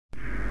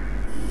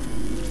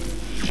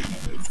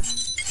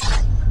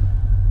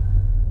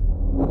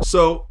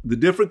So the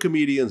different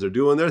comedians are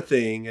doing their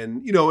thing.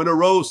 And, you know, in a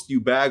roast,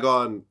 you bag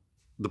on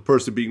the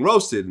person being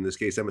roasted, in this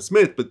case, Emmitt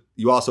Smith, but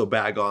you also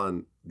bag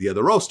on the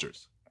other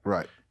roasters.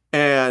 Right.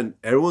 And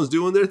everyone's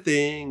doing their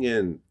thing.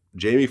 And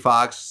Jamie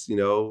Foxx, you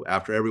know,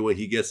 after everyone,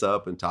 he gets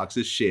up and talks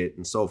his shit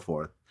and so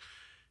forth.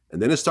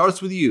 And then it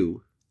starts with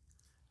you.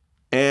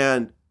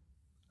 And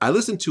I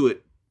listened to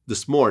it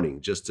this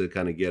morning just to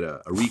kind of get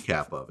a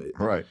recap of it.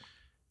 Right.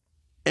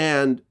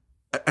 And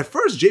at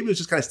first, Jamie was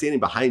just kind of standing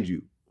behind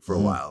you for a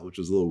while, which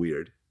was a little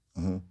weird.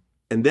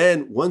 And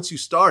then once you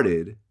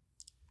started,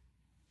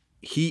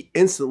 he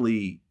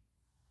instantly,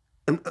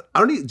 I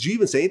don't know, did you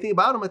even say anything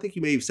about him? I think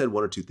you may have said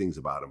one or two things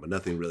about him, but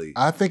nothing really.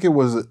 I think it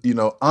was, you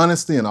know,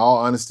 honesty, and all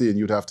honesty, and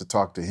you'd have to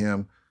talk to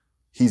him.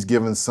 He's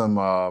given some,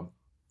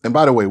 and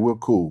by the way, we're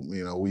cool.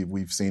 You know,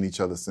 we've seen each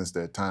other since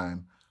that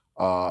time.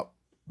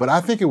 But I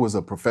think it was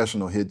a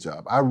professional hit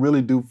job. I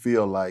really do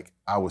feel like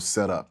I was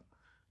set up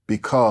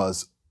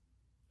because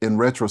in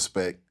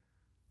retrospect,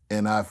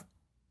 and I've,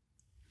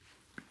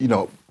 you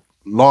know,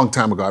 long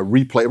time ago, I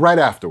replayed, right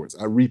afterwards,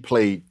 I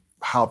replayed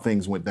how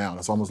things went down.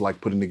 It's almost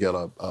like putting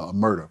together a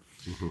murder.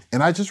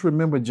 And I just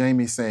remember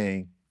Jamie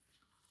saying,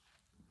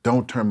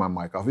 don't turn my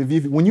mic off.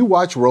 When you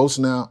watch roast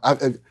now,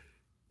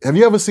 have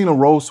you ever seen a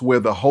roast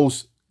where the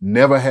host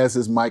never has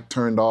his mic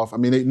turned off? I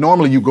mean,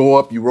 normally you go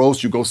up, you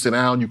roast, you go sit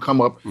down, you come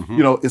up,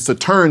 you know, it's a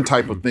turn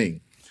type of thing.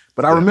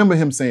 But I remember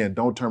him saying,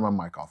 don't turn my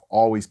mic off.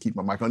 Always keep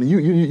my mic on. And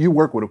you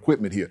work with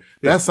equipment here.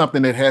 That's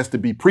something that has to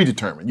be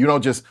predetermined. You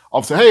don't just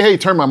all say, hey,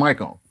 turn my mic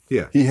on.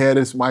 Yeah. He had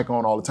his mic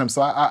on all the time.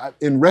 So I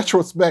in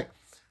retrospect,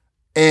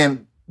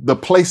 and the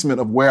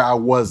placement of where I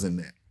was in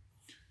that,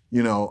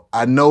 you know,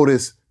 I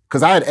noticed,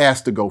 because I had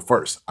asked to go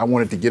first. I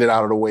wanted to get it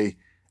out of the way.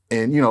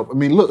 And, you know, I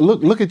mean,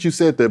 look at you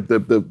said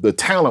the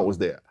talent was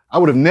there. I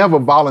would have never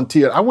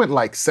volunteered. I went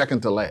like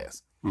second to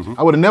last.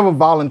 I would have never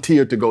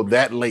volunteered to go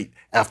that late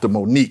after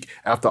Monique,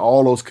 after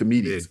all those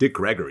comedians. Yeah, Dick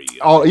Gregory.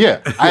 Oh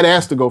yeah, I'd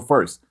asked to go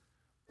first.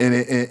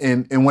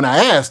 And when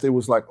I asked, it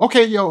was like,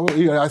 okay,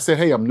 I said,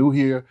 hey, I'm new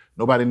here.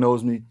 Nobody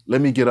knows me.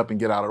 Let me get up and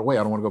get out of the way.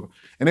 I don't want to go.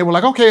 And they were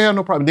like, okay, yeah,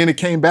 no problem. Then it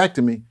came back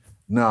to me,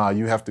 nah,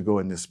 you have to go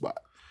in this spot.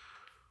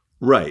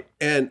 Right.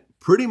 And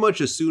pretty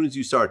much as soon as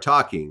you start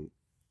talking,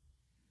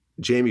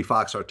 Jamie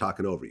Foxx started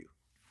talking over you.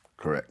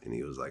 Correct. And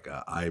he was like,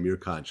 I am your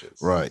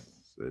conscience. Right.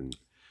 And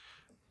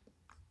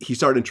he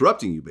started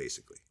interrupting you,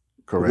 basically.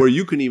 Correct. Where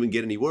you couldn't even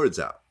get any words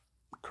out.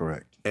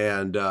 Correct.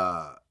 And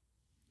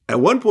at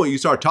one point you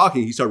start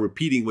talking, he started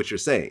repeating what you're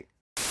saying.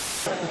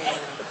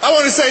 I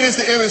want to say this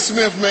to Emmitt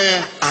Smith,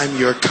 man. I'm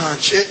your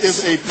conscience. It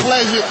is a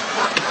pleasure.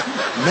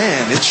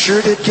 Man, it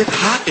sure did get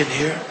hot in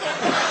here.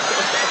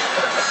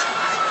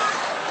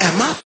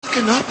 Am I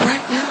fucking up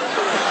right now?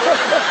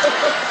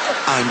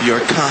 I'm your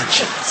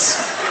conscience.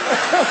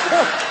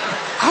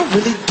 I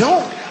really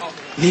don't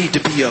need to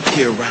be up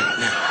here right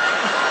now.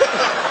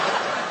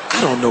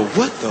 I don't know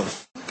what the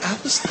fuck I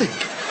was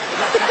thinking.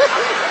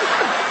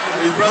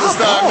 These brothers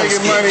start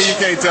making money, you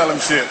can't tell them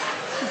shit.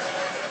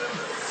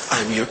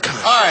 I'm your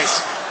conscience. All right.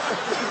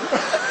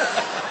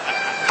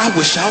 I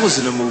wish I was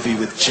in a movie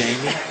with Jamie.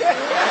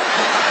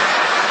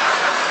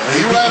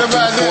 Maybe you're right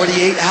about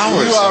 48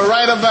 hours. You are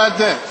right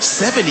about that.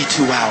 72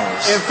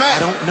 hours. In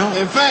fact, I don't know.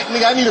 In fact,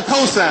 nigga, I need a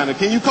cosigner.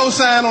 Can you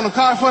cosign on a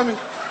car for me?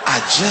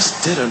 I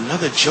just did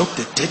another joke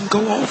that didn't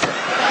go over.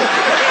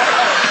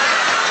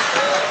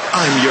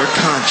 I'm your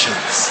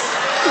conscience.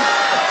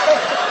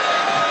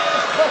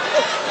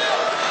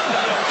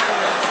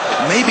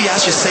 Maybe I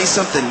should say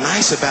something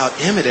nice about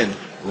Emmitt and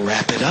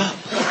wrap it up.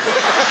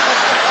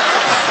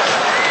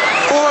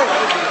 Or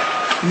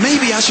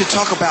maybe I should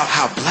talk about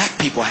how black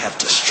people have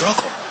to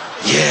struggle.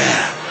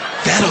 Yeah,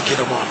 that'll get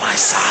them on my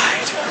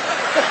side.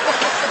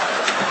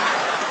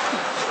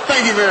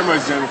 Thank you very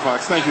much, Jamie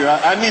Foxx. Thank you.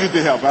 I needed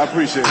the help. I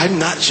appreciate it. I'm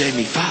not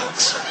Jamie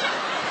Foxx.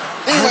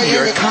 Anyway, I'm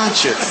your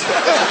conscience.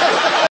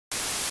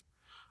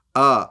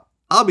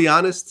 I'll be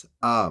honest.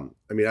 I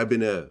mean, I've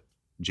been to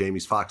Jamie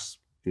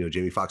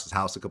Foxx's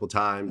house a couple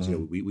times. You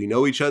know, we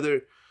know each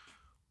other.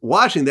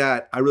 Watching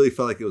that, I really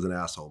felt like it was an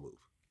asshole move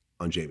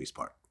on Jamie's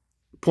part.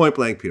 Point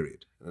blank,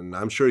 period. And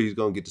I'm sure he's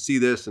going to get to see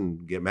this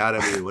and get mad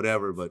at me or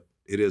whatever, but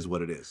it is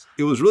what it is.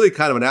 It was really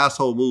kind of an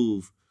asshole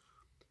move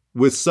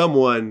with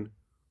someone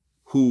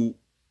who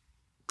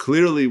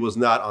clearly was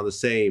not on the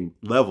same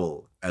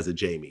level as a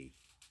Jamie,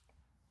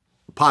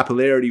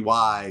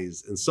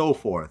 popularity-wise and so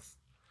forth.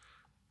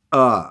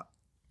 And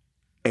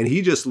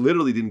he just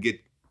literally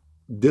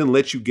didn't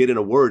let you get in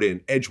a word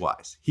in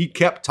edgewise. He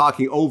kept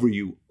talking over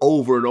you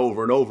over and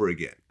over and over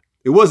again.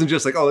 It wasn't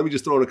just like, oh, let me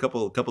just throw in a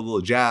couple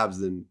little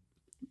jabs and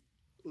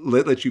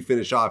let you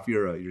finish off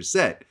your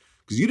set,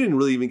 because you didn't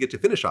really even get to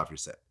finish off your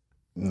set.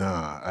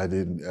 Nah, I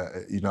didn't.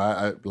 You know,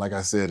 I like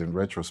I said, in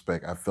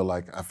retrospect, I felt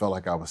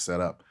like I was set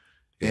up,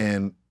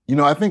 and you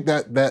know, I think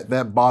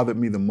that bothered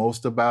me the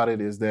most about it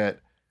is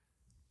that,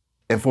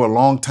 and for a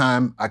long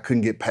time I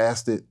couldn't get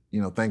past it.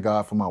 You know, thank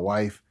God for my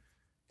wife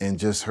and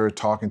just her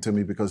talking to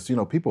me, because you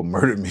know people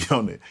murdered me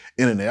on the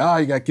internet. Oh,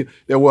 you got killed.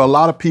 There were a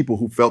lot of people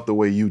who felt the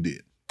way you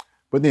did.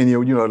 But then,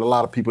 you know, a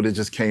lot of people that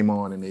just came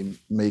on and they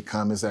made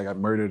comments that I got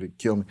murdered and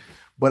killed me.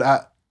 But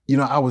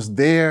I was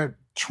there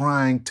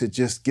trying to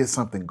just get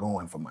something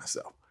going for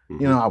myself.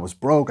 You know, I was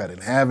broke, I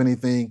didn't have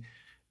anything.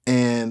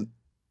 And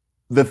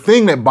the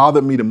thing that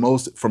bothered me the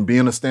most from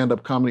being a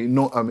stand-up comedian,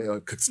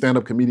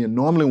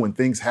 normally when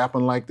things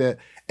happen like that,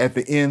 at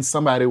the end,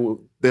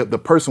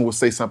 the person will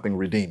say something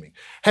redeeming.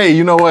 Hey,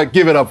 you know what?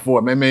 Give it up for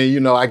him. I mean, you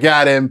know, I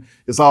got him.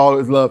 It's all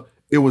his love.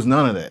 It was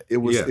none of that. It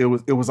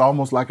was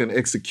almost like an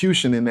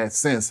execution in that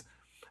sense.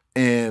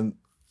 And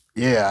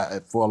yeah,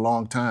 for a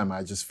long time,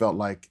 I just felt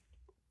like,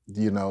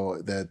 you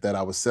know, that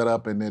I was set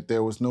up and that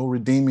there was no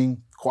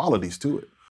redeeming qualities to it.